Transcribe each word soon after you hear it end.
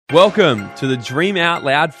Welcome to the Dream Out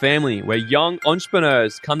Loud family, where young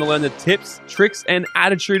entrepreneurs come to learn the tips, tricks, and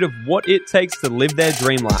attitude of what it takes to live their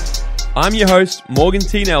dream life. I'm your host, Morgan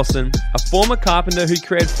T. Nelson, a former carpenter who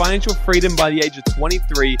created financial freedom by the age of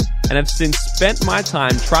 23 and have since spent my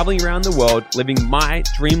time traveling around the world living my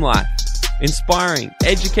dream life, inspiring,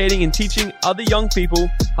 educating, and teaching other young people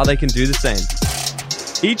how they can do the same.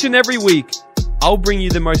 Each and every week, I'll bring you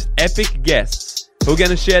the most epic guests who are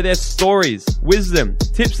going to share their stories, wisdom,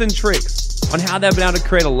 tips, and tricks on how they've been able to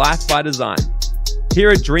create a life by design.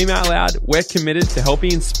 Here at Dream Out Loud, we're committed to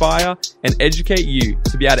helping inspire and educate you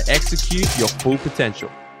to be able to execute your full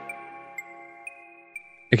potential.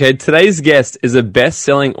 Okay, today's guest is a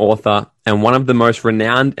best-selling author and one of the most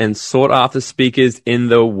renowned and sought-after speakers in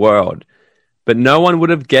the world. But no one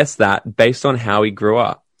would have guessed that based on how he grew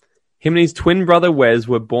up. Him and his twin brother Wes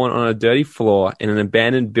were born on a dirty floor in an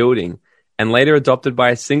abandoned building, and later adopted by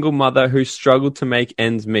a single mother who struggled to make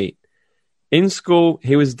ends meet. In school,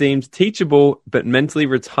 he was deemed teachable but mentally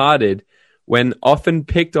retarded, when often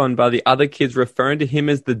picked on by the other kids, referring to him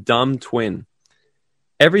as the dumb twin.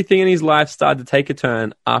 Everything in his life started to take a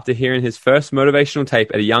turn after hearing his first motivational tape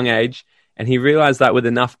at a young age, and he realized that with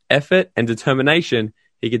enough effort and determination,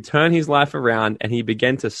 he could turn his life around, and he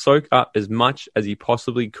began to soak up as much as he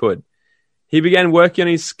possibly could. He began working on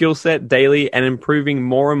his skill set daily and improving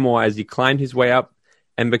more and more as he climbed his way up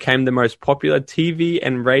and became the most popular TV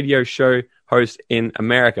and radio show host in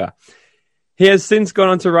America. He has since gone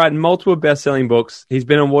on to write multiple best-selling books. He's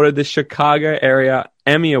been awarded the Chicago Area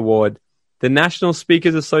Emmy Award, the National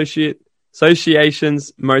Speakers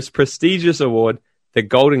Association's most prestigious award, the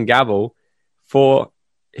Golden Gavel, for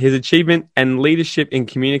his achievement and leadership in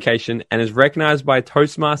communication, and is recognized by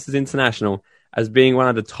Toastmasters International as being one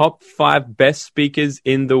of the top 5 best speakers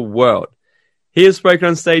in the world. He has spoken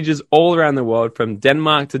on stages all around the world, from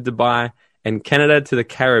Denmark to Dubai and Canada to the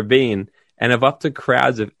Caribbean, and have up to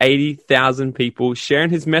crowds of 80,000 people,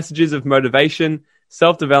 sharing his messages of motivation,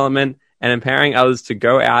 self-development, and empowering others to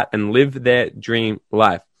go out and live their dream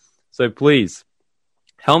life. So please,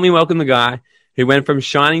 help me welcome the guy who went from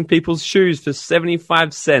shining people's shoes for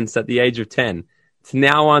 75 cents at the age of 10 to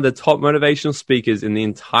now one of the top motivational speakers in the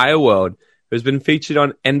entire world, who's been featured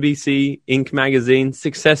on NBC, Inc. magazine,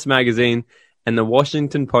 Success magazine, and the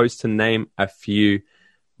Washington Post, to name a few.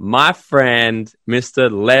 My friend,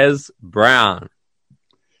 Mr. Les Brown.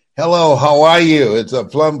 Hello, how are you? It's a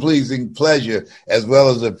plum-pleasing pleasure as well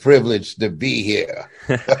as a privilege to be here.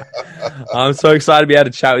 I'm so excited to be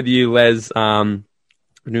able to chat with you, Les. I'm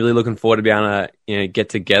really looking forward to being able to get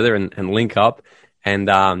together and link up. And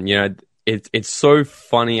it's so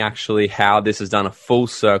funny actually how this has done a full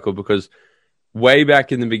circle, because way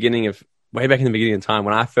back in the beginning of time,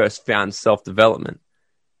 when I first found self-development,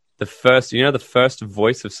 the first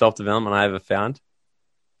voice of self-development I ever found.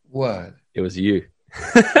 What? It was you.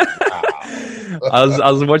 I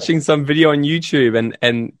was watching some video on YouTube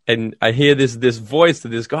and I hear this voice to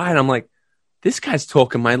this guy, and I'm like, this guy's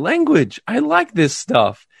talking my language. I like this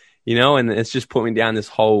stuff, and it's just put me down this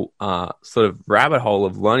whole sort of rabbit hole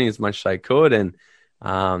of learning as much as I could. And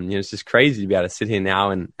it's just crazy to be able to sit here now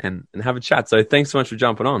and have a chat. So thanks so much for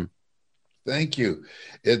jumping on. Thank you.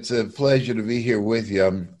 It's a pleasure to be here with you.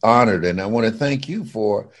 I'm honored. And I want to thank you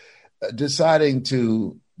for deciding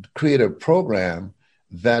to create a program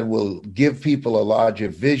that will give people a larger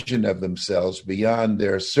vision of themselves beyond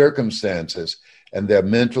their circumstances and their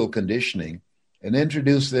mental conditioning, and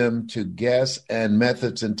introduce them to guests and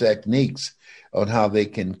methods and techniques on how they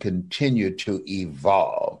can continue to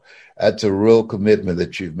evolve. That's a real commitment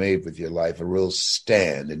that you've made with your life, a real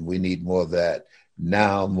stand, and we need more of that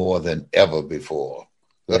now more than ever before.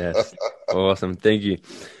 Yes, awesome. Thank you.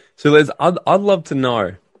 So, Les, I'd love to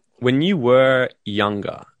know, when you were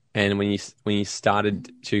younger and when you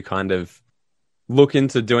started to kind of look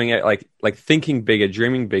into doing it, like thinking bigger,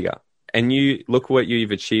 dreaming bigger, and you look what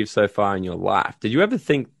you've achieved so far in your life, did you ever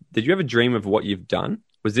dream of what you've done?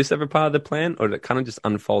 Was this ever part of the plan, or did it kind of just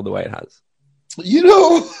unfold the way it has?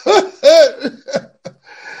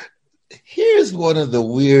 Here's one of the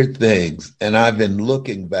weird things, and I've been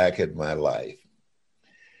looking back at my life.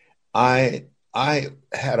 I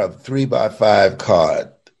had a 3x5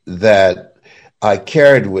 card that I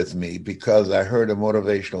carried with me because I heard a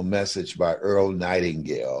motivational message by Earl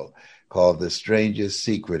Nightingale called The Strangest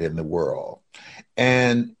Secret in the World.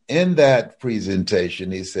 And in that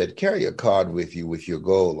presentation, he said, carry a card with you with your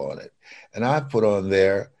goal on it. And I put on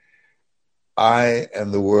there, I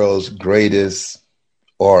am the world's greatest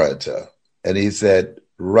orator. And he said,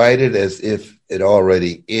 write it as if it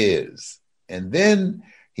already is. And then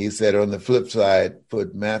he He said, on the flip side,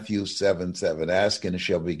 put Matthew 7:7, ask and it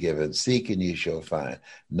shall be given, seek and ye shall find,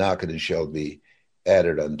 knock and it shall be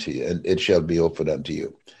added unto you, and it shall be opened unto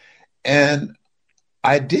you. And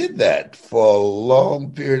I did that for a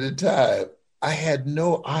long period of time. I had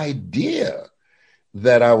no idea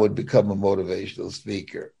that I would become a motivational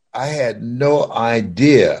speaker. I had no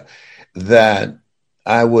idea that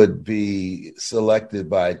I would be selected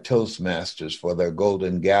by Toastmasters for their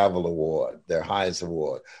Golden Gavel Award, their Heise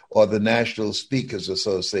Award, or the National Speakers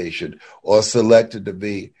Association, or selected to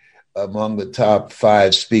be among the top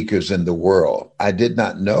 5 speakers in the world. I did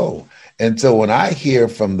not know. And so when I hear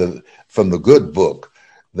from the good book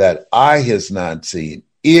that eye has not seen,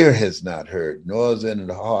 ear has not heard, nor is in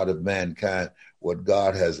the heart of mankind what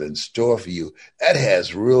God has in store for you, that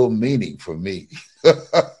has real meaning for me.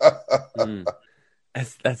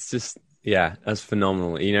 That's just, yeah, that's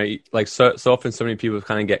phenomenal. You know, like so often so many people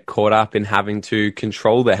kind of get caught up in having to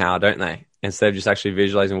control the how, don't they? Instead of just actually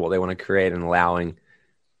visualizing what they want to create and allowing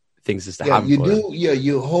things just to happen.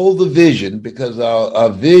 You hold the vision, because our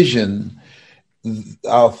vision,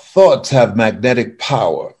 our thoughts have magnetic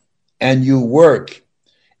power, and you work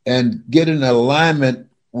and get in alignment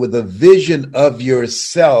with a vision of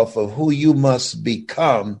yourself, of who you must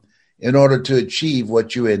become in order to achieve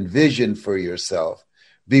what you envision for yourself.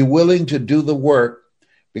 Be willing to do the work,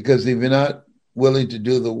 because if you're not willing to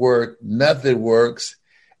do the work, nothing works.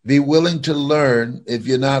 Be willing to learn. If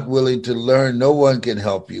you're not willing to learn, no one can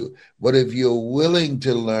help you. But if you're willing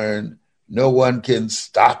to learn, no one can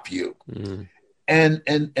stop you. Mm.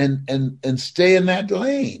 And stay in that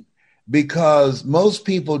lane, because most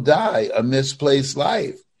people die a misplaced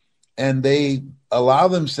life, and they allow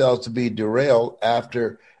themselves to be derailed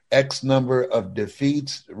after X number of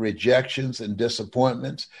defeats, rejections, and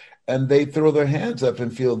disappointments, and they throw their hands up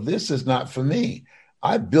and feel, this is not for me.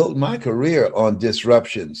 I built my career on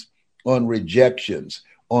disruptions, on rejections,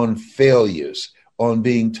 on failures, on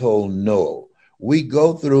being told no. We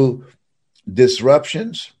go through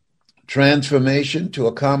disruptions, transformation to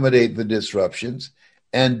accommodate the disruptions,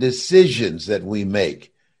 and decisions that we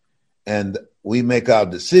make. And we make our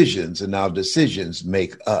decisions, and our decisions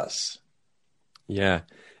make us. Yeah.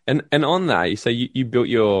 And on that, you say you built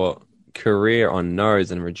your career on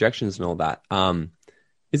no's and rejections and all that.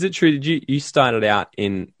 Is it true? Did you started out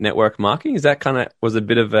in network marketing? Is that kind of was a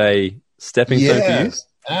bit of a stepping stone for you? Yes,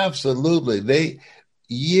 absolutely.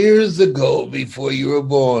 Years ago, before you were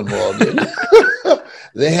born, Morgan,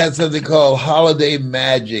 they had something called Holiday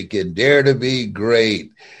Magic and Dare to Be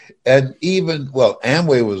Great. And even,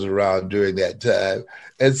 Amway was around during that time.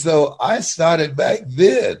 And so I started back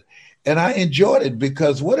then. And I enjoyed it,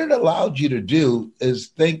 because what it allowed you to do is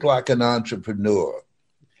think like an entrepreneur,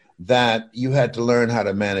 that you had to learn how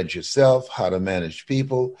to manage yourself, how to manage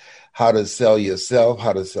people, how to sell yourself,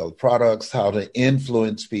 how to sell products, how to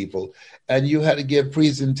influence people. And you had to give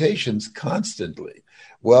presentations constantly.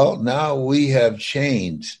 Well, now we have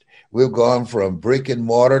changed. We've gone from brick and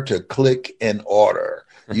mortar to click and order.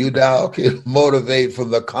 You now can motivate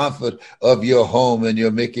from the comfort of your home in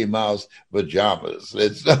your Mickey Mouse pajamas.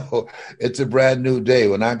 It's a brand new day.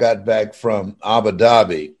 When I got back from Abu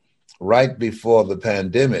Dhabi, right before the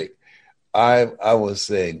pandemic, I was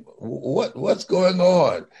saying, what's going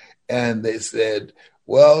on? And they said,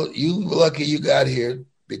 well, you lucky you got here,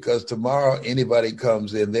 because tomorrow anybody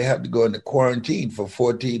comes in, they have to go into quarantine for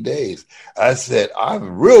 14 days. I said,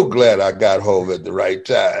 I'm real glad I got home at the right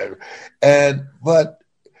time. But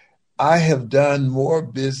I have done more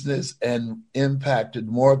business and impacted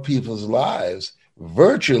more people's lives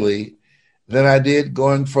virtually than I did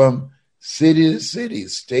going from city to city,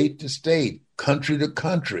 state to state, country to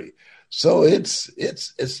country. So it's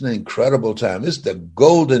an incredible time. It's the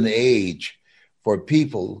golden age for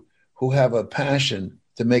people who have a passion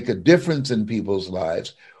to make a difference in people's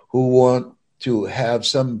lives, who want to have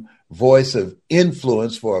some voice of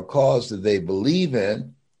influence for a cause that they believe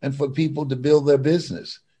in, and for people to build their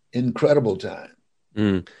business. Incredible time.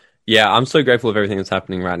 Yeah, I'm so grateful of everything that's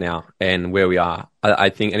happening right now and where we are. I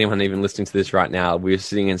think anyone even listening to this right now, we're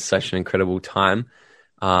sitting in such an incredible time.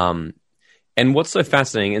 And what's so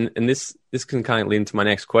fascinating, and this can kind of lead into my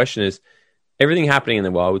next question, is everything happening in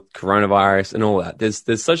the world with coronavirus and all that.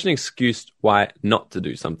 There's such an excuse why not to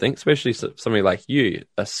do something, especially somebody like you,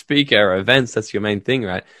 a speaker, events, that's your main thing,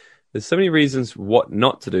 right? There's so many reasons what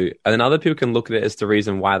not to do. And then other people can look at it as the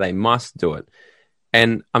reason why they must do it.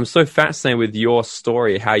 And I'm so fascinated with your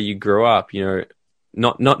story, how you grew up, you know,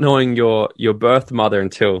 not knowing your birth mother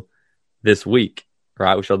until this week,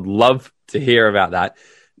 right? Which I'd love to hear about that.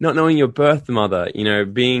 Not knowing your birth mother, you know,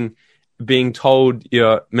 being told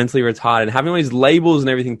you're mentally retarded and having all these labels and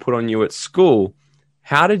everything put on you at school.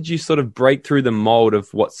 how did you sort of break through the mold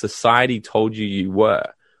of what society told you you were?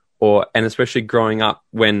 And especially growing up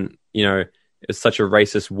when, it's such a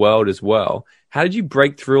racist world as well. How did you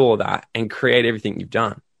break through all that and create everything you've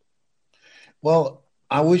done? Well,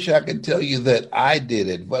 I wish I could tell you that I did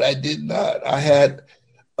it, but I did not. I had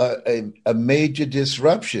a major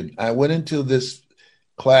disruption. I went into this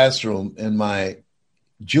classroom in my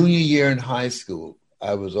junior year in high school.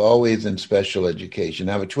 I was always in special education.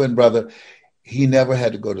 I have a twin brother. He never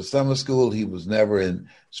had to go to summer school. He was never in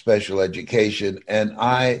special education. And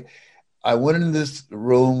I went in this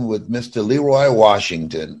room with Mr. Leroy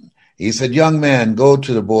Washington. He said, "Young man, go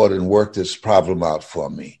to the board and work this problem out for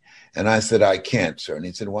me." And I said, "I can't, sir." And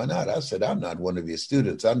he said, "Why not?" I said, "I'm not one of your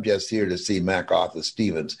students. I'm just here to see MacArthur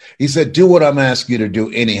Stevens." He said, "Do what I'm asking you to do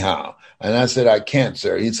anyhow." And I said, "I can't,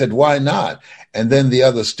 sir." He said, "Why not?" And then the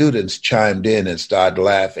other students chimed in and started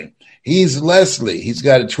laughing. He's Leslie. He's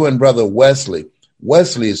got a twin brother, Wesley.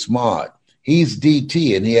 Wesley is smart. He's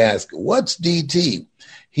DT. And he asked, "What's DT?"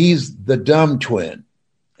 "He's the dumb twin."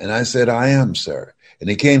 And I said, "I am, sir." And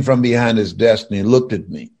he came from behind his desk and he looked at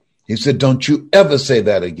me. He said, "Don't you ever say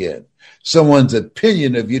that again. Someone's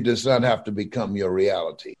opinion of you does not have to become your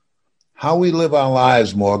reality." How we live our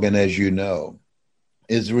lives, Morgan, as you know,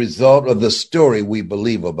 is a result of the story we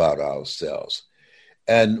believe about ourselves.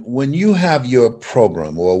 And when you have your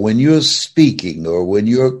program, or when you're speaking, or when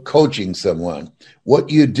you're coaching someone, what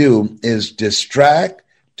you do is distract,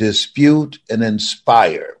 dispute, and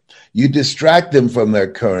inspire. You distract them from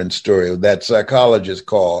their current story that psychologists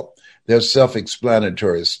call their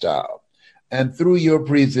self-explanatory style. And through your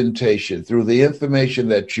presentation, through the information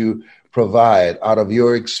that you provide out of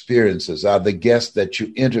your experiences, out of the guests that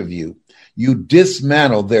you interview, you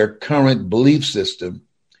dismantle their current belief system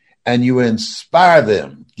and you inspire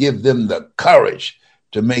them, give them the courage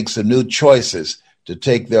to make some new choices to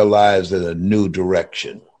take their lives in a new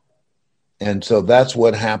direction. And so that's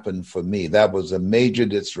what happened for me. That was a major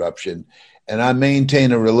disruption. And I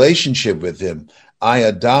maintained a relationship with him. I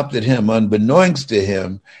adopted him, unbeknownst to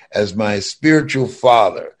him, as my spiritual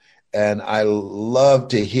father. And I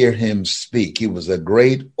loved to hear him speak. He was a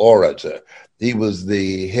great orator. He was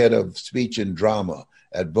the head of speech and drama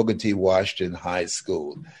at Booker T. Washington High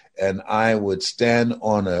School. And I would stand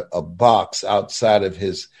on a box outside of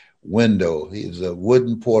his window. He was a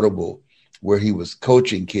wooden portable where he was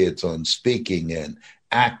coaching kids on speaking and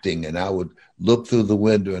acting. And I would look through the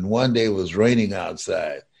window. And one day it was raining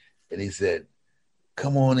outside. And he said,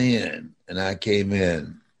 "Come on in." And I came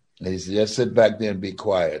in. And he said, "Just sit back there and be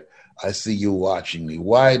quiet. I see you watching me.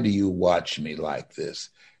 Why do you watch me like this?"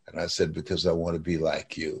 And I said, "Because I want to be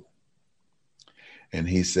like you." And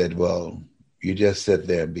he said, "Well, you just sit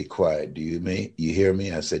there and be quiet. Do you hear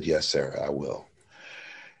me?" I said, "Yes, sir, I will."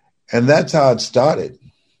 And that's how it started.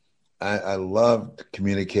 I loved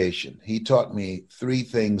communication. He taught me three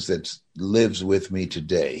things that lives with me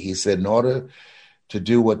today. He said, in order to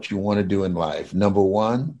do what you want to do in life, number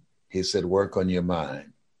one, he said, work on your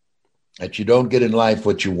mind. That you don't get in life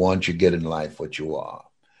what you want, you get in life what you are.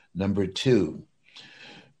 Number two,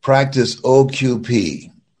 practice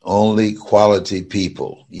OQP, only quality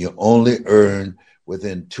people. You only earn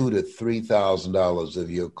within $2,000 to $3,000 of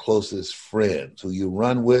your closest friends. Who you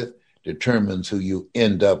run with determines who you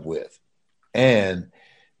end up with. And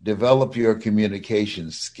develop your communication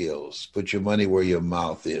skills. Put your money where your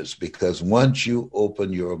mouth is, because once you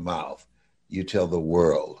open your mouth, you tell the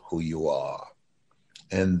world who you are.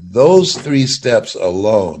 And those three steps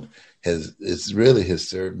alone has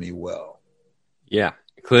served me well. Yeah,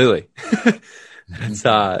 clearly.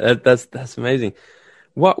 That's amazing.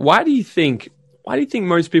 Why do you think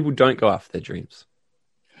most people don't go after their dreams?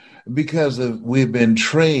 Because we've been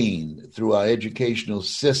trained through our educational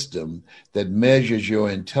system that measures your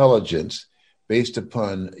intelligence based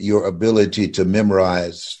upon your ability to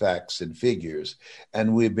memorize facts and figures.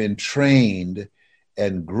 And we've been trained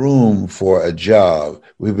and groomed for a job.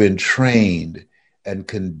 We've been trained and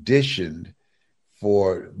conditioned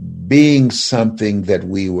for being something that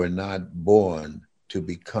we were not born to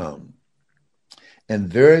become. And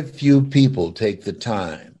very few people take the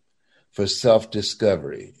time for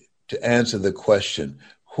self-discovery to answer the question,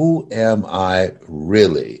 who am I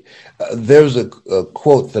really? There's a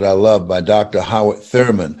quote that I love by Dr. Howard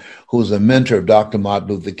Thurman, who's a mentor of Dr. Martin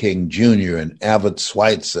Luther King Jr. and Albert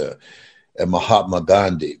Schweitzer and Mahatma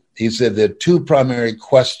Gandhi. He said there are two primary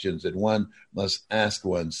questions that one must ask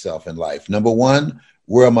oneself in life. Number one,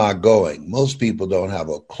 where am I going? Most people don't have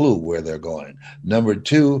a clue where they're going. Number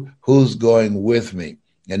two, who's going with me?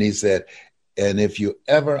 And he said, and if you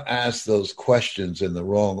ever ask those questions in the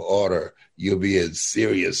wrong order, you'll be in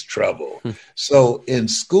serious trouble. So in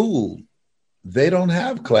school, they don't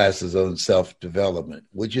have classes on self-development,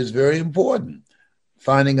 which is very important.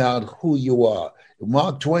 Finding out who you are.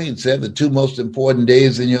 Mark Twain said the two most important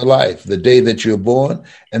days in your life, the day that you're born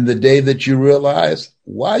and the day that you realize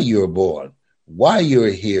why you're born, why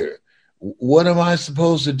you're here. What am I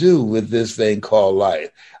supposed to do with this thing called life?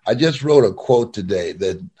 I just wrote a quote today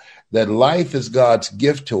that life is God's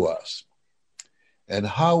gift to us. And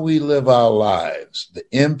how we live our lives, the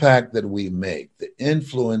impact that we make, the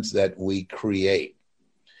influence that we create,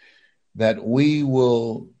 that we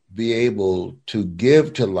will be able to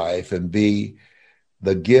give to life and be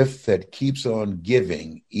the gift that keeps on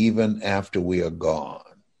giving even after we are gone.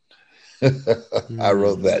 I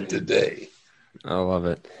wrote that today. I love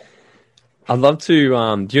it. I'd love to, do you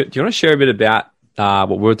want to share a bit about what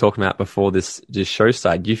we were talking about before this show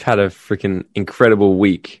started? You've had a freaking incredible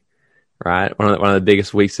week, right? One of the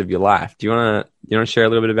biggest weeks of your life. Do you want to share a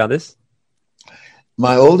little bit about this?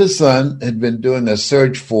 My oldest son had been doing a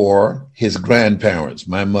search for his grandparents,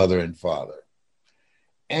 my mother and father.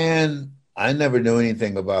 And I never knew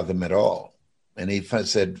anything about them at all. And he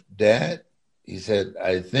said, Dad, he said,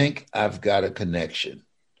 I think I've got a connection.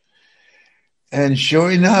 And sure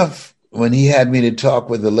enough, when he had me to talk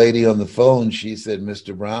with the lady on the phone, she said,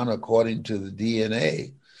 Mr. Brown, according to the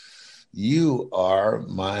DNA, you are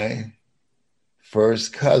my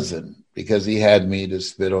first cousin, because he had me to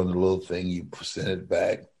spit on the little thing, you sent it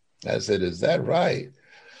back. I said, is that right?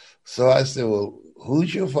 So I said, well,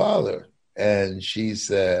 who's your father? And she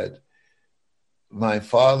said, my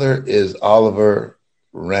father is Oliver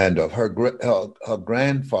Randolph. Her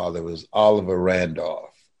grandfather was Oliver Randolph.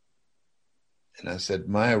 And I said,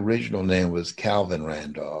 my original name was Calvin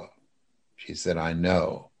Randolph. She said, I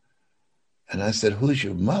know. And I said, who's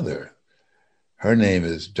your mother? Her name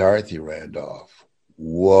is Dorothy Randolph.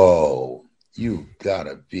 Whoa, you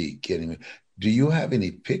gotta be kidding me. Do you have any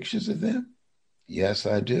pictures of them? Yes,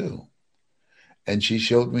 I do. And she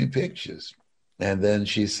showed me pictures. And then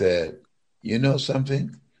she said, you know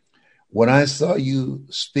something? When I saw you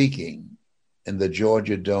speaking in the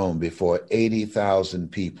Georgia Dome before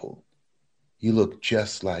 80,000 people, you look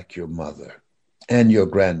just like your mother and your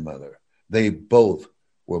grandmother. They both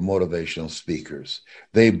were motivational speakers.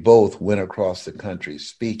 They both went across the country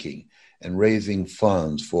speaking and raising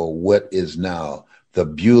funds for what is now the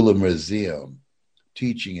Beulah Museum,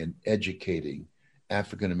 teaching and educating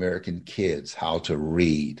African-American kids how to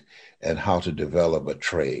read and how to develop a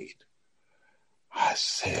trade. I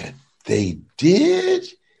said, they did?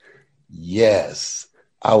 Yes.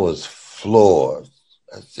 I was floored.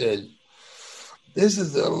 I said, this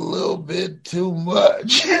is a little bit too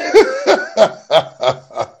much.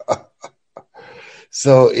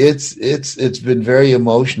 So it's been very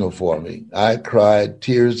emotional for me. I cried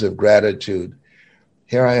tears of gratitude.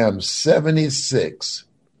 Here I am, 76.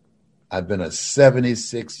 I've been a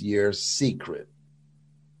 76-year secret,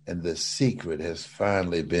 and the secret has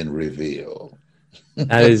finally been revealed.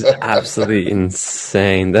 That is absolutely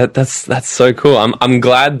insane. That's so cool. I'm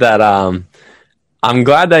glad that I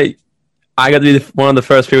got to be one of the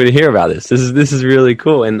first people to hear about this. This is really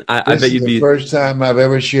cool, and I bet you'd be the first time I've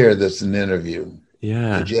ever shared this in an interview.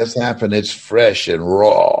 Yeah, it just happened. It's fresh and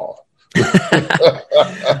raw.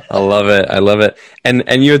 I love it.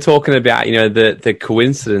 And you were talking about the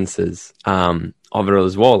coincidences of it all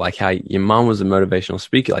as well, like how your mom was a motivational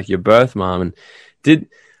speaker, like your birth mom, and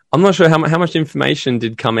I'm not sure how much information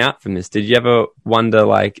did come out from this. Did you ever wonder,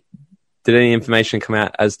 like, did any information come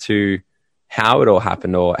out as to how it all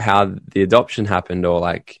happened or how the adoption happened, or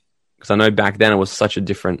like, because I know back then it was such a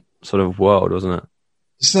different sort of world, wasn't it?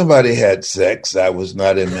 Somebody had sex. I was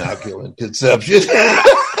not immaculate conception.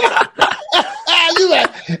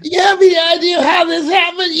 You have any idea how this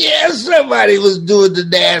happened? Yeah, somebody was doing the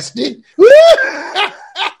nasty.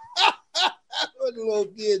 What the little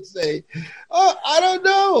kids say? Oh, I don't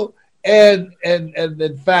know. And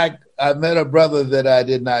in fact, I met a brother that I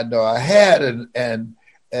did not know I had, and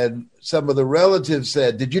some of the relatives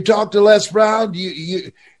said, "Did you talk to Les Brown?"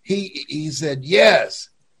 He said yes.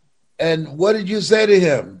 And what did you say to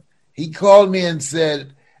him? He called me and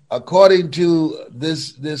said, according to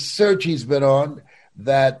this search he's been on,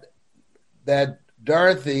 that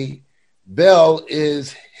Dorothy Bell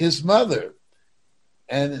is his mother.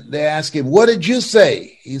 And they asked him, what did you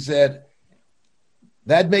say? He said,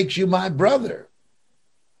 that makes you my brother.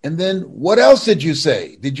 And then what else did you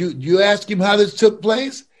say? Did you ask him how this took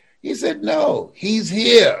place? He said, no, he's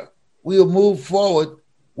here. We'll move forward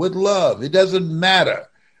with love. It doesn't matter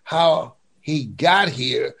how he got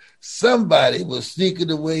here. Somebody was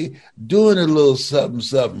sneaking away, doing a little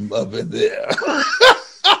something up in there.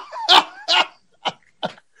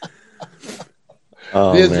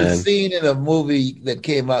 Oh, There's a man. scene in a movie that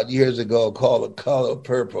came out years ago called The Color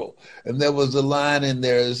Purple. And there was a line in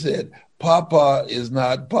there that said, Papa is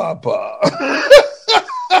not Papa.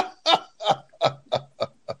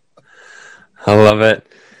 I love it.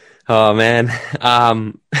 Oh, man.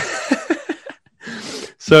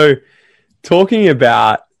 So talking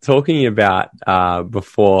about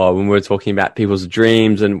before, when we were talking about people's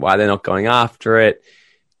dreams and why they're not going after it,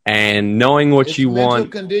 and knowing what It's you mental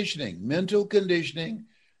want. conditioning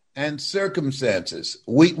and circumstances.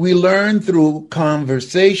 We learn through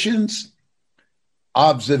conversations,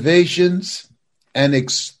 observations, and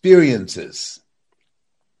experiences.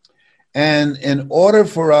 And in order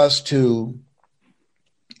for us to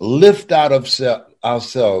lift out of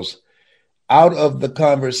ourselves out of the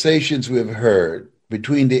conversations we've heard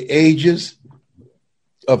between the ages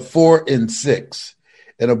of 4 and 6,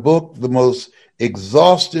 in a book, The Most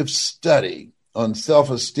Exhaustive Study on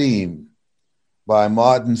Self-Esteem by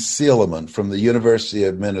Martin Seligman from the University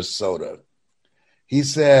of Minnesota. He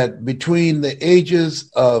said between the ages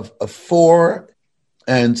of 4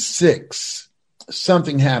 and 6,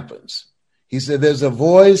 something happens. He said there's a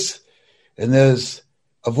voice, and there's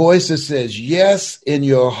a voice that says yes in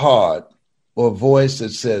your heart, or a voice that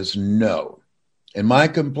says no. In my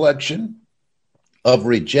complexion of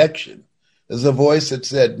rejection, there's a voice that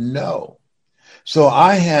said no. So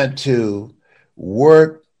I had to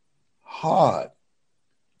work hard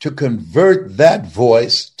to convert that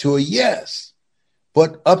voice to a yes.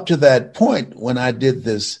 But up to that point, when I did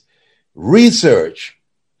this research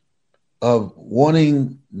of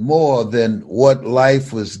wanting more than what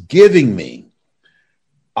life was giving me,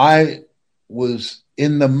 I was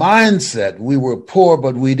in the mindset we were poor,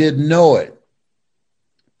 but we didn't know it.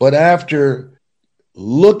 But after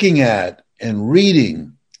looking at and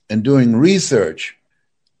reading and doing research,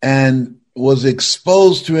 and was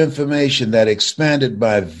exposed to information that expanded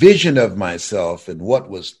my vision of myself and what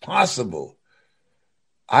was possible,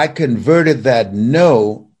 I converted that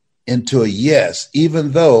no into a yes,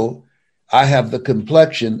 even though I have the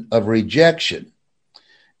complexion of rejection.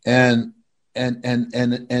 And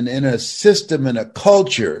in a system and a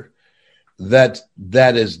culture that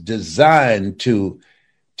is designed to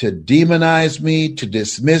demonize me, to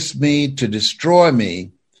dismiss me, to destroy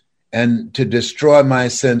me, and to destroy my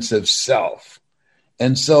sense of self.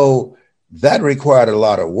 And so that required a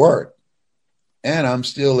lot of work. And I'm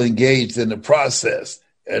still engaged in the process,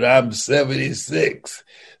 and I'm 76.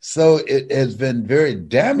 So it has been very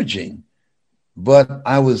damaging, but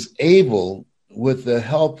I was able, with the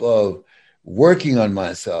help of working on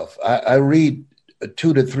myself. I read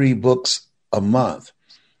 2 to 3 books a month.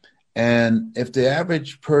 And if the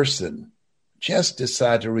average person just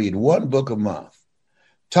decide to read 1 book a month,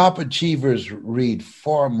 top achievers read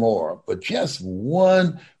far more, but just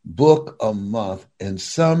 1 book a month in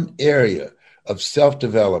some area of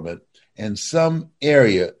self-development, in some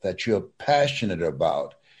area that you're passionate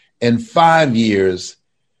about. In 5 years,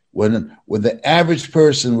 when the average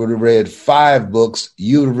person would have read 5 books,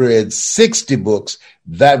 you would have read 60 books.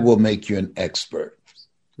 That will make you an expert.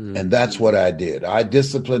 Mm-hmm. And that's what I did. I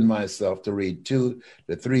disciplined myself to read 2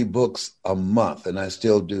 to 3 books a month, and I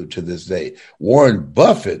still do to this day. Warren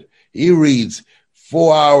Buffett, he reads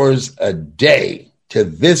 4 hours a day to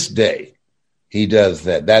this day. He does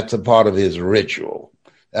that. That's a part of his ritual.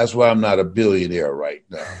 That's why I'm not a billionaire right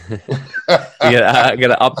now. You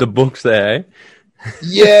gotta up the books there, eh?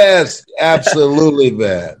 Yes, absolutely,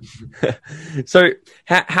 man. So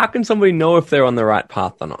how can somebody know if they're on the right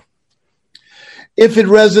path or not? If it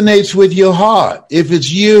resonates with your heart, if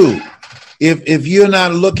it's you, if you're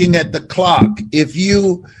not looking at the clock, if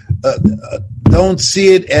you don't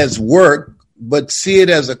see it as work, but see it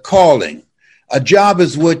as a calling. A job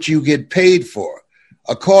is what you get paid for.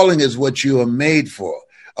 A calling is what you are made for.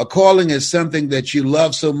 A calling is something that you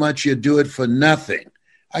love so much you do it for nothing.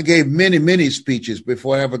 I gave many, many speeches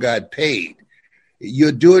before I ever got paid.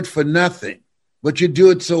 You do it for nothing, but you do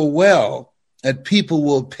it so well that people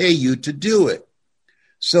will pay you to do it.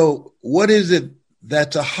 So what is it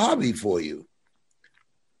that's a hobby for you?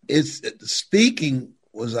 Speaking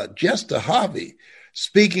was just a hobby.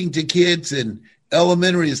 Speaking to kids in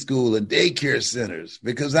elementary school and daycare centers,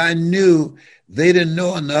 because I knew they didn't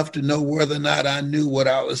know enough to know whether or not I knew what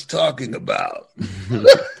I was talking about.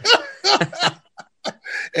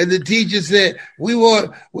 And the teacher said, we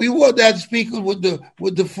want that speaker with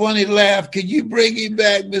the funny laugh. Can you bring him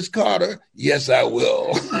back, Miss Carter? Yes, I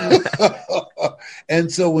will.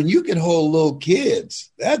 And so when you can hold little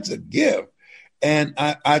kids, that's a gift. And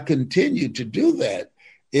I continue to do that.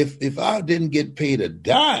 If I didn't get paid a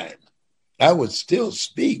dime, I would still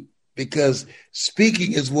speak, because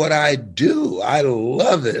speaking is what I do. I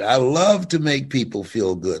love it. I love to make people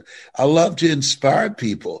feel good. I love to inspire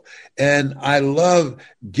people. And I love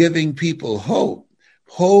giving people hope.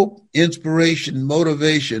 Hope, inspiration,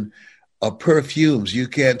 motivation are perfumes you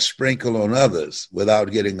can't sprinkle on others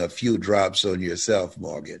without getting a few drops on yourself,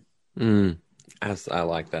 Morgan. I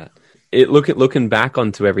like that. Looking back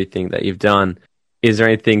onto everything that you've done, is there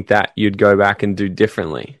anything that you'd go back and do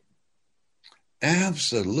differently?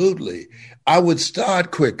 Absolutely. I would start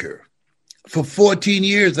quicker. For 14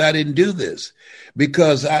 years, I didn't do this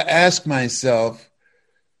because I asked myself,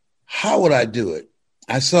 how would I do it?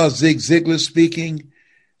 I saw Zig Ziglar speaking,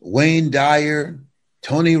 Wayne Dyer,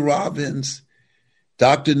 Tony Robbins,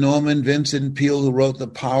 Dr. Norman Vincent Peale, who wrote The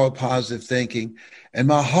Power of Positive Thinking. And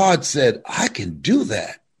my heart said, I can do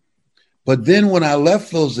that. But then when I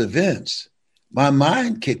left those events, my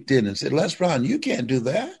mind kicked in and said, Les Brown, you can't do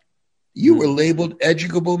that. You were labeled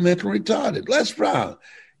educable mental retarded. Les Brown,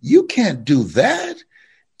 you can't do that.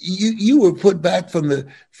 You were put back from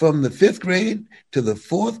the fifth grade to the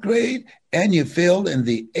fourth grade, and you failed in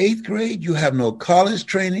the eighth grade. You have no college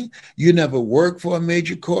training. You never worked for a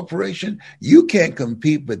major corporation. You can't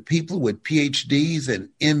compete with people with PhDs and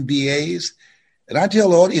MBAs. And I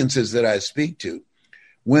tell audiences that I speak to,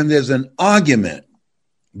 when there's an argument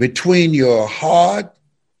between your heart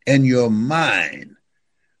and your mind,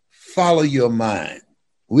 follow your mind.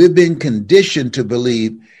 We've been conditioned to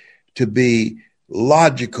believe to be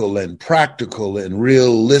logical and practical and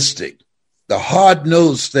realistic. The heart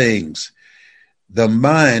knows things. The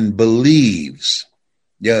mind believes.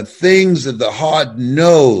 There are things that the heart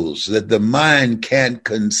knows that the mind can't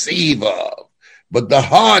conceive of. But the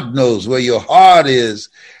heart knows. Where your heart is,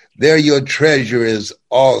 there your treasure is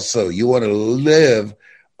also. You want to live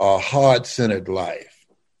a heart-centered life.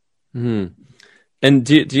 Mm-hmm. And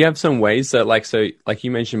do you have some ways that, like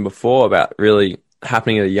you mentioned before about really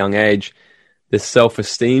happening at a young age, this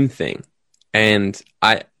self-esteem thing? And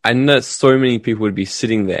I know so many people would be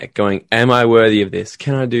sitting there going, am I worthy of this?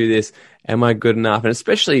 Can I do this? Am I good enough? And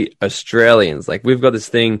especially Australians, like we've got this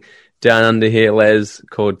thing down under here, Les,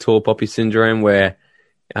 called tall poppy syndrome, where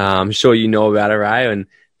I'm sure you know about it, right? And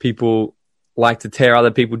people like to tear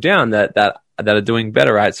other people down that are doing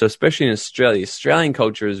better, right? So especially in Australia, Australian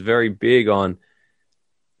culture is very big on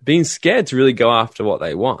being scared to really go after what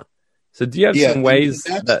they want. So do you have some ways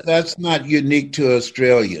that's not unique to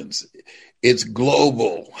Australians? It's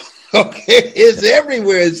global. Okay. It's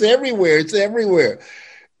everywhere. It's everywhere. It's everywhere.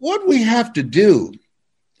 What we have to do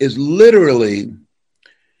is literally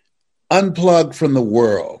unplug from the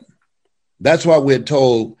world. That's why we're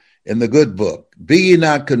told in the good book, be ye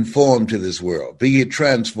not conformed to this world, be ye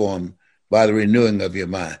transformed by the renewing of your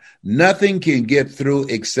mind. Nothing can get through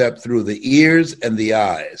except through the ears and the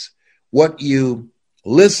eyes. What you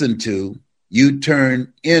listen to, you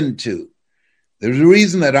turn into. There's a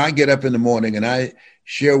reason that I get up in the morning and I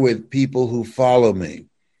share with people who follow me.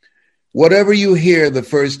 Whatever you hear the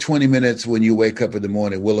first 20 minutes when you wake up in the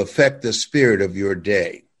morning will affect the spirit of your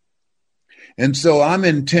day. And so I'm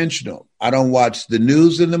intentional. I don't watch the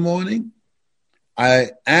news in the morning.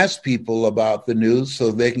 I ask people about the news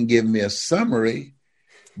so they can give me a summary,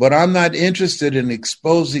 but I'm not interested in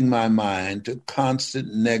exposing my mind to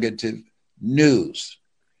constant negative news.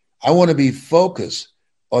 I want to be focused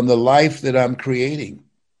on the life that I'm creating,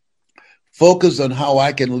 focused on how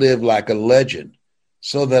I can live like a legend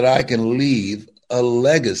so that I can leave a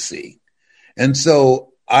legacy. And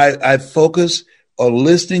so I focus on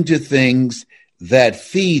listening to things that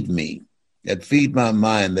feed me, that feed my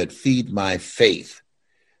mind, that feed my faith,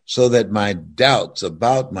 so that my doubts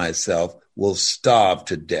about myself will starve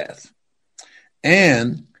to death.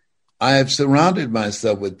 And I have surrounded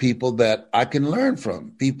myself with people that I can learn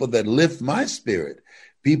from, people that lift my spirit,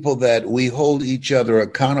 people that we hold each other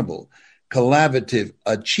accountable, collaborative,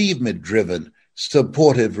 achievement-driven,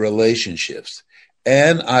 supportive relationships.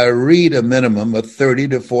 And I read a minimum of 30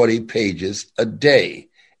 to 40 pages a day.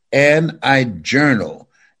 And I journal,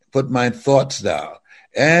 put my thoughts down,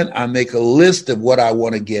 and I make a list of what I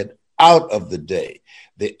want to get out of the day.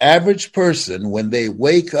 The average person, when they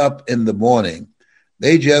wake up in the morning,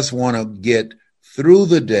 they just want to get through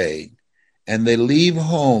the day, and they leave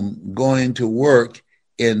home going to work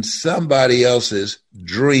in somebody else's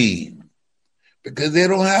dream because they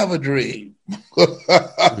don't have a dream.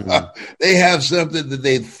 They have something that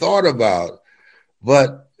they thought about,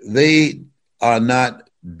 but they are not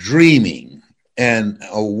dreaming and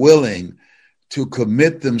are willing to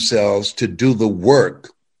commit themselves to do the work.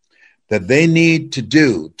 that they need to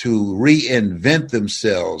do to reinvent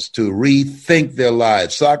themselves, to rethink their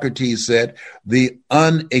lives. Socrates said, the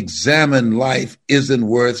unexamined life isn't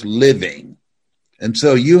worth living. And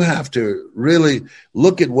so you have to really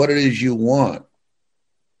look at what it is you want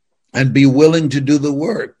and be willing to do the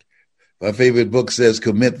work. My favorite book says,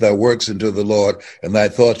 commit thy works unto the Lord, and thy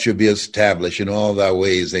thoughts shall be established. In all thy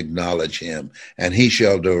ways acknowledge him, and he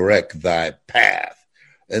shall direct thy path.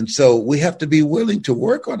 And so we have to be willing to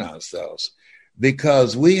work on ourselves,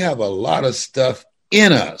 because we have a lot of stuff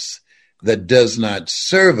in us that does not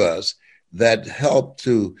serve us, that help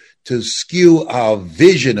to skew our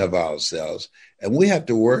vision of ourselves. And we have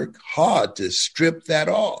to work hard to strip that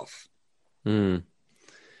off.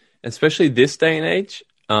 Especially this day and age,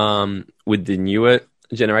 with the newer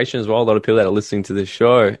generation as well, a lot of people that are listening to this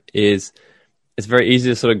show, it's very easy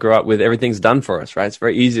to sort of grow up with everything's done for us, right? It's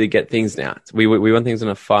very easy to get things now. We want things in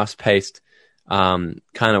a fast-paced kind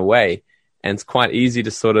of way. And it's quite easy to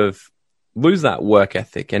sort of lose that work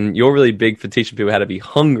ethic. And you're really big for teaching people how to be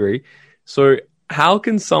hungry. So how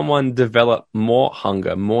can someone develop more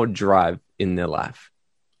hunger, more drive in their life?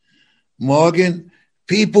 Morgan,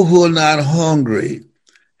 people who are not hungry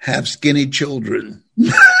have skinny children.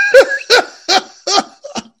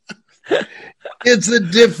 It's a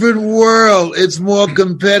different world. It's more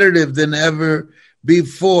competitive than ever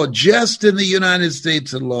before. Just in the United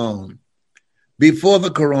States alone, before the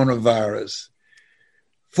coronavirus,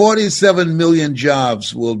 47 million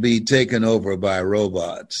jobs will be taken over by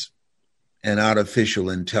robots and artificial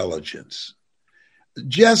intelligence.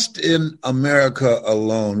 Just in America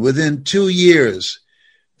alone, within 2 years,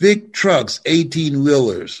 big trucks,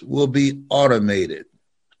 18-wheelers, will be automated.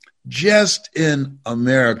 Just in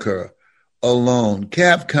America alone,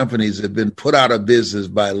 cab companies have been put out of business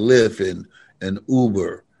by Lyft and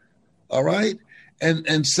Uber. All right?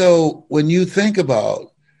 And so when you think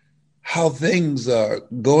about how things are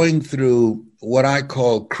going through what I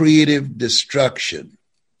call creative destruction,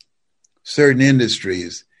 certain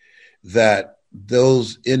industries, that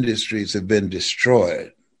those industries have been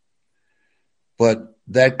destroyed, but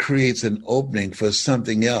that creates an opening for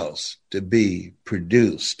something else to be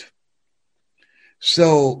produced.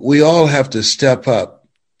 So we all have to step up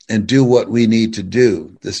and do what we need to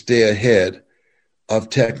do to stay ahead of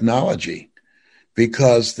technology,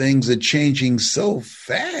 because things are changing so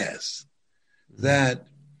fast that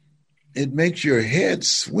it makes your head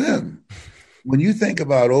swim. When you think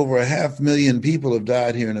about over 500,000 people have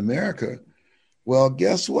died here in America, well,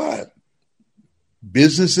 guess what?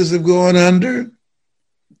 Businesses have gone under.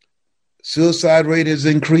 Suicide rate has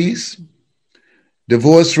increased.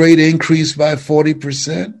 Divorce rate increased by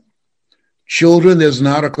 40%. Children, there's an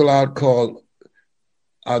article out called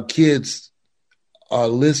Our Kids Are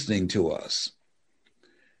Listening to Us.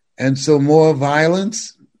 And so more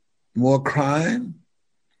violence, more crime.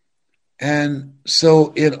 And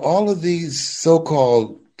so in all of these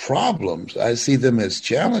so-called problems, I see them as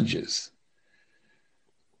challenges.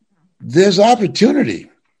 There's opportunity.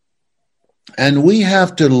 And we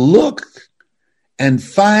have to look and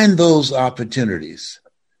find those opportunities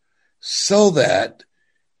so that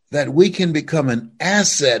we can become an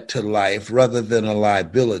asset to life rather than a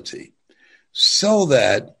liability, so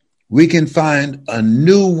that we can find a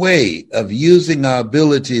new way of using our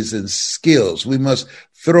abilities and skills. We must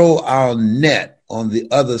throw our net on the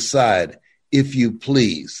other side, if you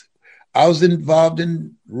please. I was involved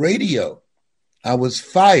in radio. I was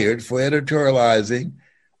fired for editorializing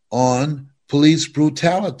on police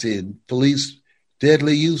brutality and police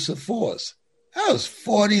deadly use of force. That was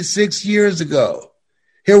 46 years ago.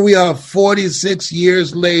 Here we are 46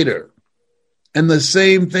 years later, and the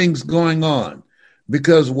same thing's going on,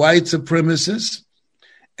 because white supremacists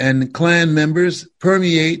and Klan members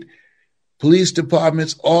permeate police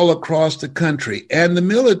departments all across the country and the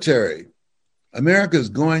military. America is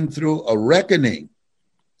going through a reckoning.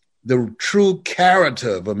 The true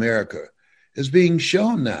character of America is being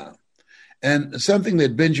shown now. And something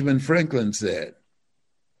that Benjamin Franklin said,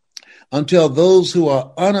 until those who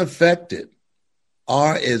are unaffected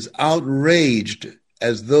are as outraged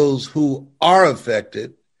as those who are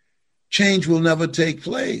affected, change will never take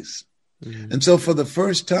place. Mm-hmm. And so for the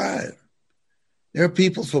first time, there are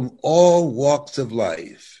people from all walks of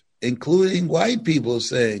life, including white people,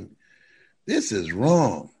 saying, this is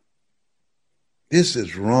wrong. This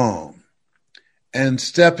is wrong. And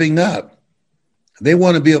stepping up. They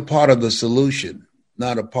want to be a part of the solution,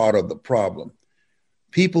 not a part of the problem.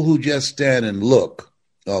 People who just stand and look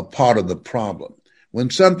are part of the problem. When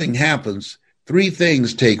something happens, three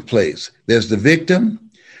things take place. There's the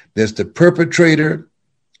victim, there's the perpetrator,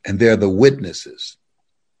 and there are the witnesses.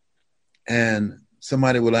 And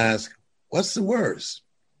somebody will ask, What's the worst?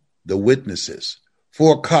 The witnesses.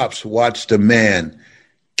 4 cops watched a man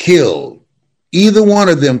killed. Either one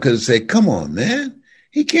of them could say, come on, man.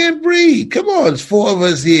 He can't breathe. Come on, it's 4 of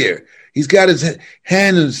us here. He's got his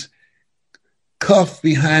hands cuffed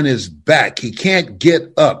behind his back. He can't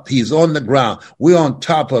get up. He's on the ground. We're on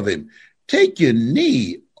top of him. Take your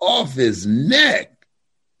knee off his neck.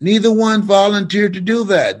 Neither one volunteered to do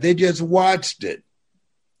that. They just watched it.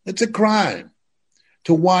 It's a crime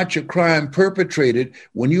to watch a crime perpetrated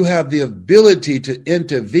when you have the ability to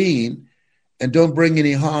intervene and don't bring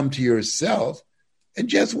any harm to yourself, and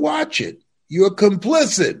just watch it. You're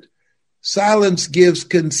complicit. Silence gives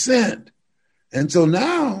consent. And so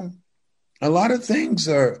now a lot of things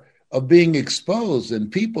are being exposed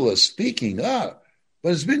and people are speaking up,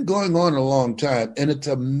 but it's been going on a long time, and it's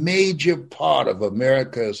a major part of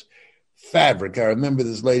America's fabric. I remember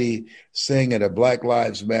this lady saying at a Black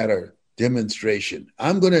Lives Matter demonstration,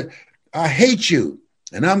 I hate you,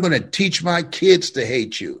 and I'm going to teach my kids to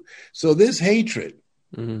hate you. So this hatred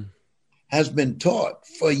has been taught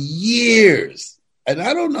for years. And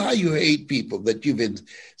I don't know how you hate people that you've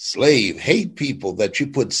enslaved, hate people that you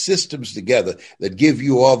put systems together that give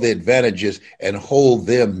you all the advantages and hold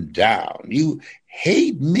them down. You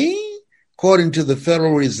hate me? According to the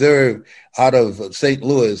Federal Reserve out of St.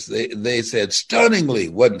 Louis, they said stunningly,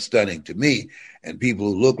 wasn't stunning to me and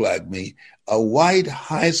people who look like me, a white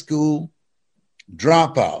high school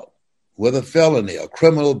dropout with a felony, a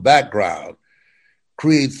criminal background,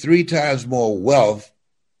 creates 3 times more wealth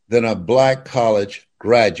than a Black college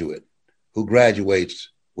graduate who graduates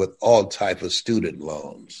with all type of student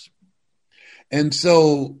loans. And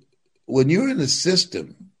so when you're in a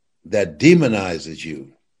system that demonizes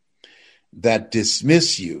you, that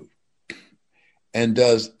dismiss you, and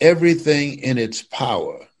does everything in its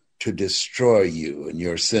power to destroy you and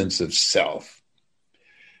your sense of self,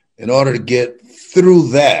 in order to get through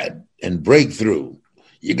that and break through,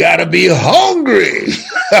 you got to be hungry.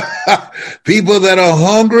 People that are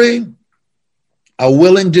hungry are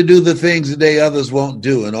willing to do the things today others won't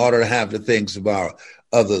do in order to have the things tomorrow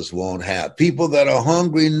others won't have. People that are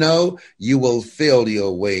hungry know you will feel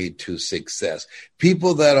your way to success.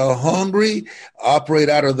 People that are hungry operate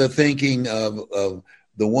out of the thinking of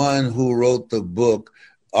the one who wrote the book,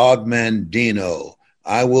 Og Mandino,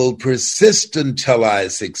 I will persist until I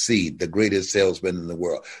succeed, the greatest salesman in the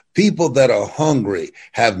world. People that are hungry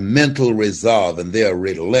have mental resolve, and they're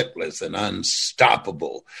relentless and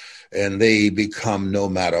unstoppable, and they become no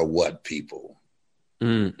matter what people.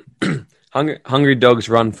 Hungry dogs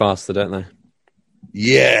run faster, don't they?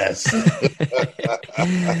 Yes.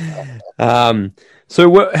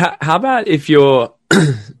 So how about if you're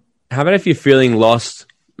feeling lost,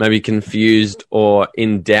 maybe confused or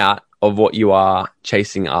in doubt of what you are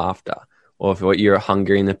chasing after, or what you're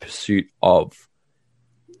hungry in the pursuit of?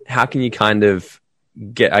 How can you kind of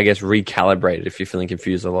get, I guess, recalibrated if you're feeling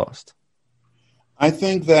confused or lost? I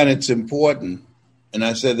think that it's important, and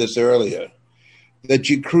I said this earlier, that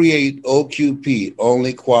you create OQP,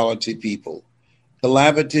 only quality people,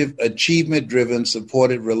 collaborative, achievement-driven,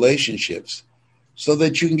 supported relationships, so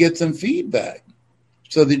that you can get some feedback,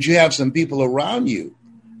 so that you have some people around you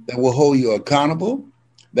that will hold you accountable,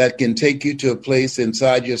 that can take you to a place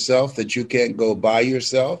inside yourself that you can't go by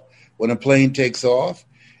yourself. When a plane takes off,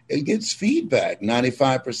 it gets feedback.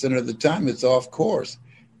 95% of the time it's off course,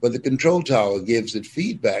 but the control tower gives it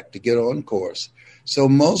feedback to get on course. So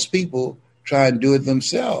most people try and do it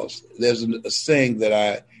themselves. There's a saying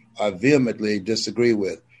that I vehemently disagree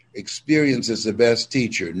with. Experience is the best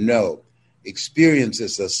teacher. No, experience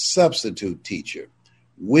is a substitute teacher.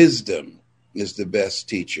 Wisdom is the best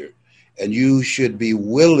teacher. And you should be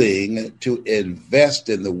willing to invest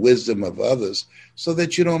in the wisdom of others so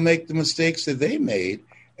that you don't make the mistakes that they made.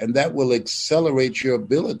 And that will accelerate your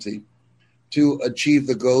ability to achieve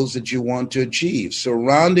the goals that you want to achieve.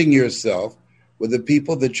 Surrounding yourself with the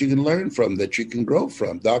people that you can learn from, that you can grow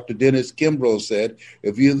from. Dr. Dennis Kimbrough said,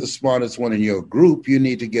 if you're the smartest one in your group, you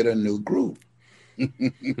need to get a new group.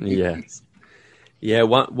 Yes. Yeah,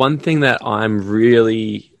 one thing that I'm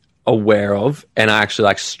really aware of, and I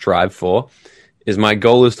actually strive for, is my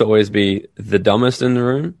goal is to always be the dumbest in the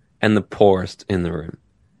room and the poorest in the room.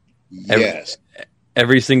 Yes.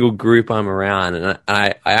 Every single group I'm around, and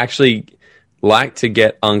I actually like to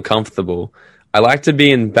get uncomfortable. I like to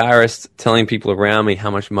be embarrassed telling people around me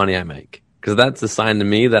how much money I make, because that's a sign to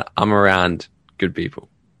me that I'm around good people.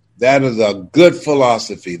 That is a good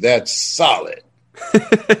philosophy. That's solid.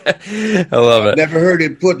 I love it. I've never heard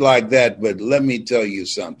it put like that, but let me tell you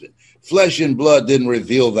something. Flesh and blood didn't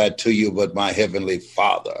reveal that to you, but my heavenly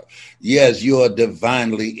Father. Yes, you're a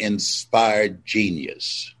divinely inspired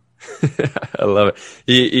genius. I love it.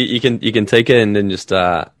 You can take it and then just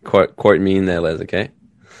quote me in there, Les. Okay.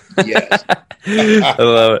 Yes. I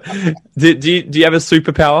love it. Do you have a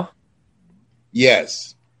superpower?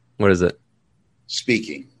 Yes. What is it?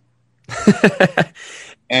 Speaking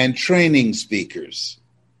and training speakers.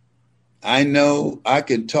 I know I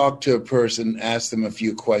can talk to a person, ask them a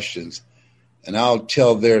few questions, and I'll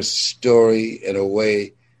tell their story in a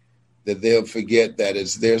way that they'll forget that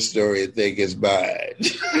it's their story and think it's mine.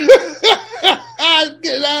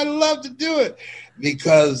 I love to do it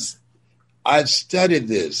because I've studied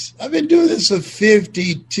this. I've been doing this for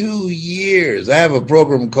 52 years. I have a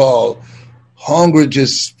program called Hungry to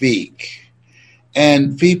Speak.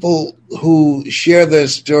 And people who share their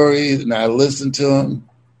stories, and I listen to them,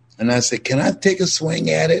 and I said, can I take a swing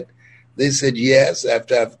at it? They said yes,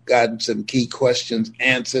 after I've gotten some key questions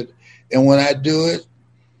answered. And when I do it,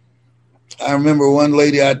 I remember one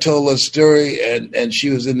lady, I told her story, and she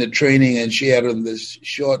was in the training, and she had on this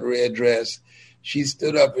short red dress. She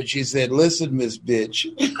stood up and she said, listen, Miss Bitch,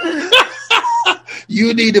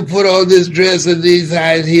 you need to put on this dress and these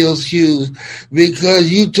high heel shoes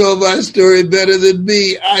because you told my story better than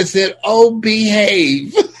me. I said, oh,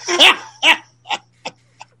 behave.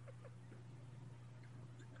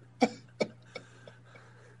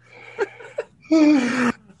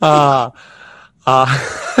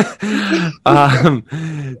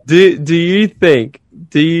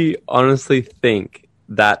 Do you honestly think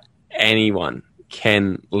that anyone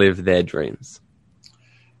can live their dreams?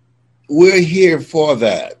 We're here for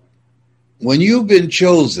that. When you've been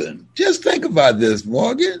chosen, just think about this,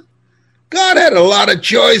 Morgan. God had a lot of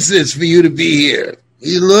choices for you to be here.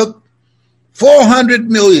 You look, 400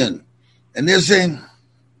 million. And they're saying,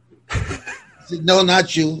 no,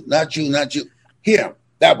 not you, not you, not you. Here,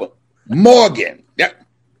 that one. Morgan. Yeah.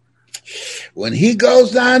 When he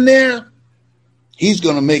goes down there, he's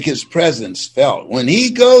going to make his presence felt. When he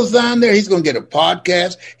goes down there, he's going to get a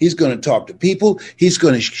podcast. He's going to talk to people. He's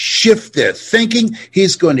going to shift their thinking.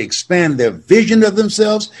 He's going to expand their vision of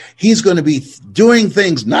themselves. He's going to be doing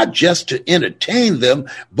things not just to entertain them,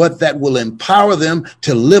 but that will empower them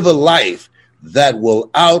to live a life that will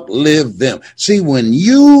outlive them. See, when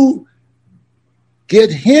you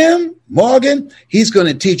get him, Morgan, he's going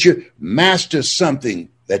to teach you, master something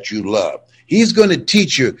that you love. He's going to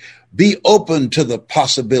teach you, be open to the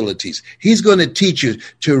possibilities. He's going to teach you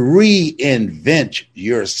to reinvent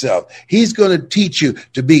yourself. He's going to teach you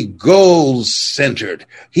to be goal-centered.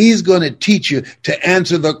 He's going to teach you to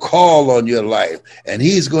answer the call on your life. And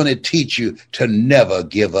he's going to teach you to never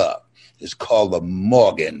give up. It's called the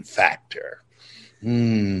Morgan Factor.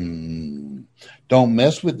 Don't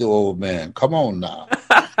mess with the old man. Come on now.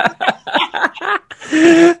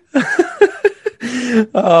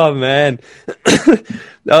 Oh man.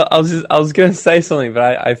 I was going to say something,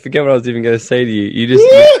 but I forget what I was even going to say to you.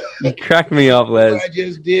 You cracked me up, Les. What I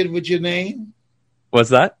just did with your name? What's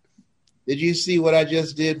that? Did you see what I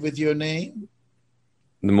just did with your name?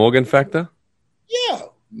 The Morgan Factor? Yeah.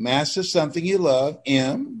 Master something you love.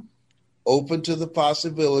 M. Open to the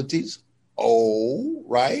possibilities. O.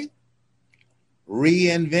 Right?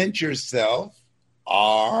 Reinvent yourself.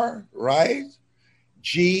 R. Right?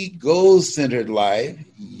 G. Goal-centered life.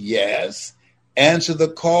 Yes. Answer the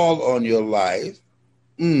call on your life.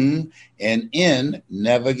 And N,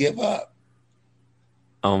 never give up.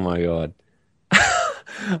 Oh my God.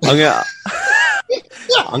 I'm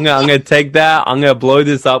gonna take that. I'm gonna blow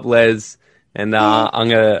this up, Les, and I'm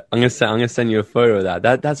gonna send you a photo of that.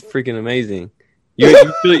 That's freaking amazing.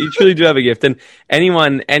 You truly do have a gift. And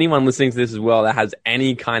anyone listening to this as well that has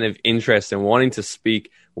any kind of interest in wanting to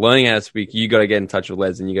speak, learning how to speak, you got to get in touch with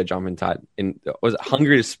Les and you got to jump in touch. Was it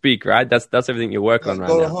Hungry to Speak, right? That's everything you're working on right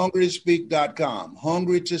now. Go to hungrytospeak.com.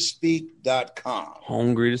 Hungrytospeak.com.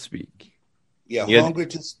 Hungry to Speak. Yeah,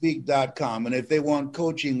 hungrytospeak.com. And if they want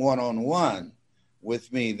coaching one-on-one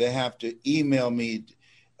with me, they have to email me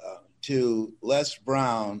to Les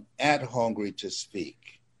Brown at Hungry to Speak.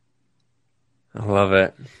 I love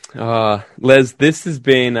it. Les, this has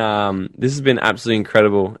been absolutely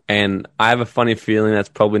incredible. And I have a funny feeling that's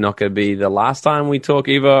probably not going to be the last time we talk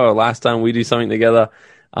either, or last time we do something together.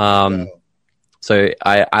 So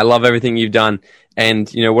I love everything you've done. And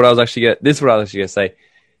you know what I was actually going to say.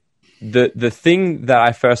 The thing that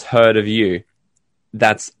I first heard of you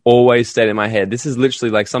that's always stayed in my head. This is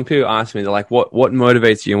literally like, some people ask me, they're like, what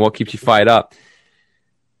motivates you and what keeps you fired up?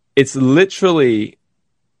 It's literally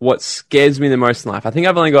what scares me the most in life. I think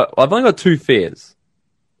I've only got 3 fears.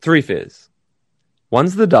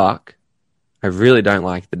 One's the dark. I really don't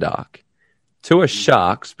like the dark. 2 are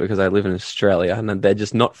sharks because I live in Australia and they're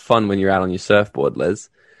just not fun when you're out on your surfboard, Les.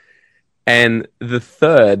 And the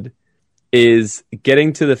third is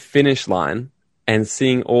getting to the finish line and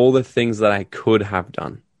seeing all the things that I could have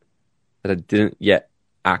done that I didn't yet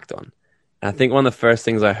act on. And I think one of the first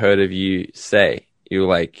things I heard of you say, you were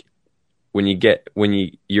like, when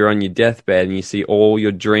you're on your deathbed and you see all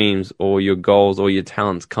your dreams, all your goals, all your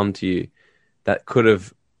talents come to you that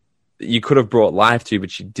you could have brought life to,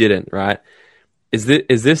 but you didn't, right? Is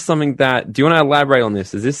this something that, do you want to elaborate on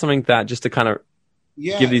this? Is this something that, just to kind of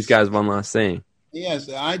give these guys one last thing? Yes,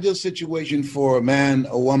 the ideal situation for a man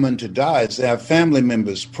or woman to die is to have family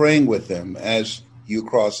members praying with them as you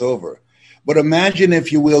cross over. But imagine,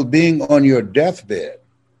 if you will, being on your deathbed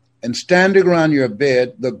and standing around your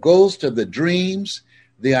bed, the ghost of the dreams,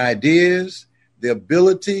 the ideas, the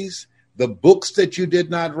abilities, the books that you did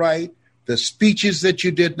not write, the speeches that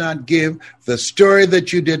you did not give, the story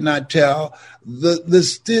that you did not tell,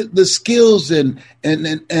 the skills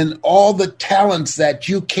and all the talents that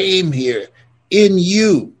you came here in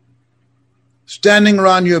you, standing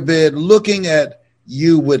around your bed, looking at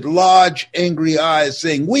you with large, angry eyes,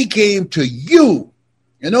 saying, we came to you,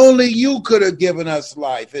 and only you could have given us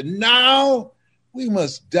life. And now we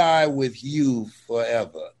must die with you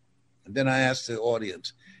forever. And then I asked the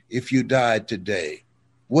audience, if you died today,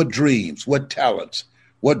 what dreams, what talents,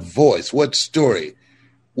 what voice, what story,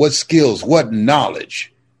 what skills, what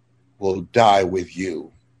knowledge will die with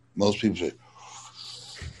you? Most people say,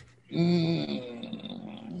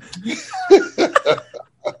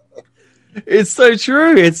 It's so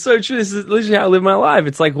true. It's so true. This is literally how I live my life.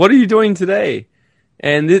 It's like, what are you doing today?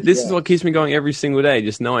 And this is what keeps me going every single day,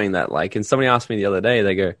 just knowing that. Like, and somebody asked me the other day,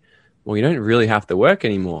 they go, well, you don't really have to work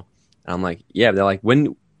anymore. And I'm like, yeah. They're like,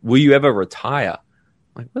 when will you ever retire?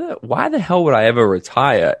 I'm like, why the hell would I ever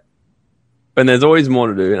retire? And there's always more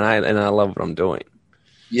to do, and I love what I'm doing.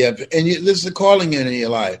 Yeah, and this is a calling in your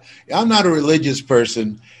life. I'm not a religious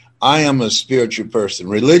person. I am a spiritual person.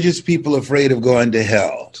 Religious people are afraid of going to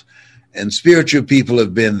hell, and spiritual people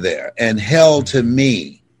have been there. And hell, to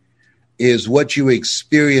me, is what you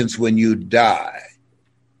experience when you die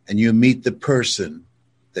and you meet the person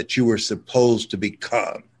that you were supposed to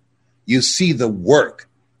become. You see the work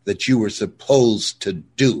that you were supposed to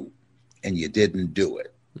do, and you didn't do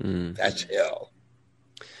it. That's hell.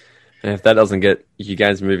 And if that doesn't get you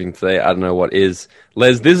guys moving today, I don't know what is.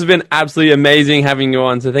 Les, this has been absolutely amazing having you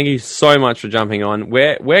on. So thank you so much for jumping on.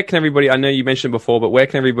 Where can everybody, I know you mentioned before, but where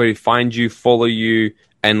can everybody find you, follow you,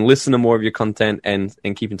 and listen to more of your content and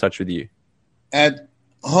keep in touch with you? At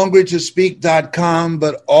hungrytospeak.com,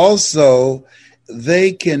 but also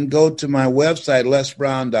they can go to my website,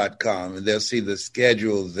 lesbrown.com, and they'll see the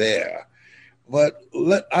schedule there. But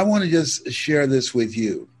I want to just share this with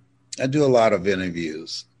you. I do a lot of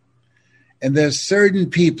interviews. And there's certain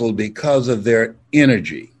people, because of their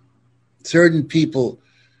energy, certain people,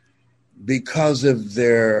 because of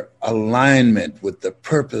their alignment with the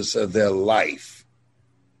purpose of their life,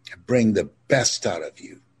 bring the best out of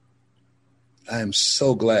you. I am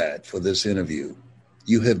so glad for this interview.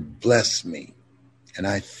 You have blessed me, and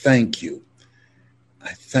I thank you.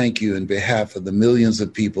 I thank you in behalf of the millions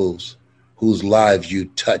of people whose lives you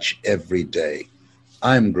touch every day.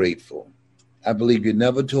 I'm grateful. I believe you're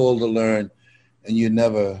never too old to learn, and you're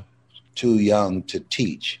never too young to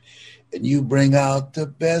teach. And you bring out the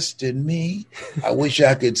best in me. I wish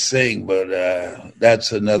I could sing, but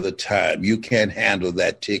that's another time. You can't handle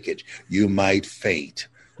that ticket. You might faint.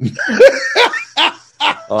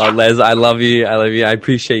 Oh, Les, I love you. I love you. I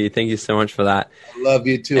appreciate you. Thank you so much for that. I love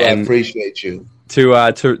you too. And I appreciate you.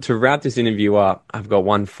 To wrap this interview up, I've got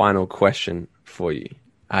one final question for you.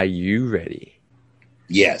 Are you ready?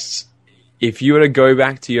 Yes. If you were to go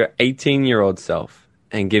back to your 18-year-old self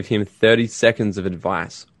and give him 30 seconds of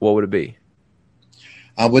advice, what would it be?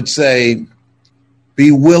 I would say,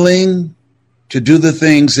 be willing to do the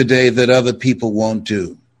things today that other people won't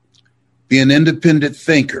do. Be an independent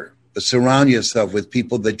thinker, but surround yourself with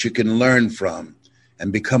people that you can learn from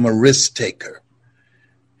and become a risk taker.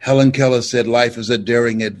 Helen Keller said, life is a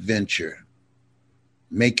daring adventure.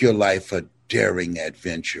 Make your life a daring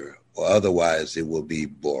adventure, or otherwise it will be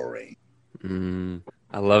boring.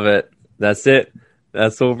 I love it. That's it.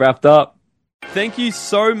 That's all wrapped up. Thank you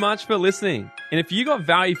so much for listening. And if you got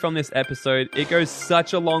value from this episode, it goes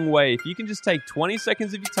such a long way. If you can just take 20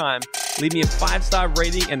 seconds of your time, leave me a 5-star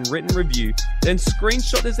rating and written review, then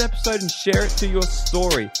screenshot this episode and share it to your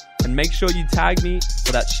story. And make sure you tag me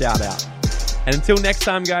for that shout out. And until next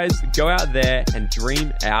time, guys, go out there and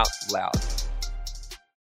dream out loud.